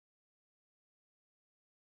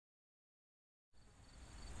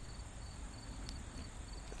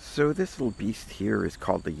So this little beast here is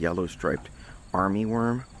called the yellow-striped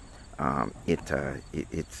armyworm. It's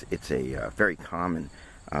a very common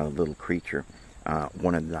little creature.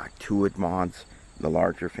 One of the noctuid moths, the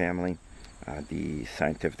larger family. The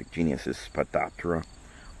scientific genus is Spodoptera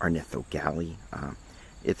ornithogalli.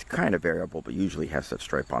 It's kind of variable, but usually has that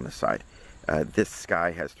stripe on the side. This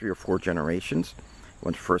guy has 3 or 4 generations.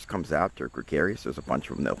 When it first comes out, they're gregarious. There's a bunch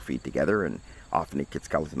of them that'll feed together, and often it gets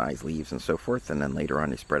skeletonized leaves and so forth, and then later on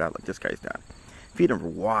they spread out like this guy's done. Feed on a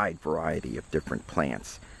wide variety of different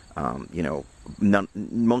plants.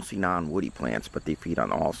 Mostly non-woody plants, but they feed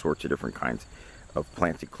on all sorts of different kinds of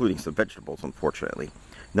plants, including some vegetables, unfortunately.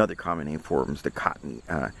 Another common name for them is the cotton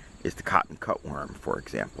cutworm, for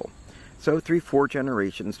example. So 3-4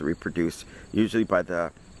 generations to reproduce, usually by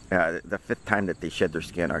the 5th time that they shed their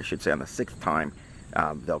skin, or I should say on the 6th time,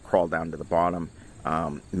 they'll crawl down to the bottom,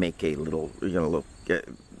 make a little,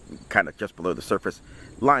 kind of just below the surface,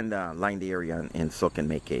 line the area in silk and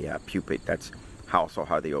make a pupate. That's also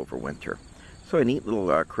how they overwinter. So a neat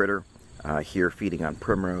little critter here feeding on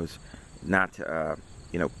primrose. Not,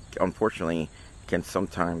 unfortunately, can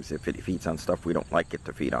sometimes, if it feeds on stuff we don't like it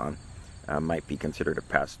to feed on, might be considered a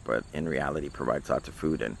pest, but in reality provides lots of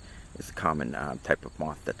food and is a common type of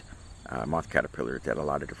moth that moth caterpillar that a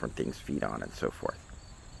lot of different things feed on and so forth.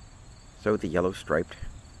 So the yellow-striped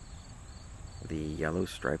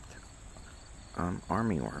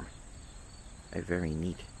armyworm, a very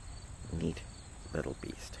neat little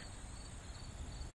beast.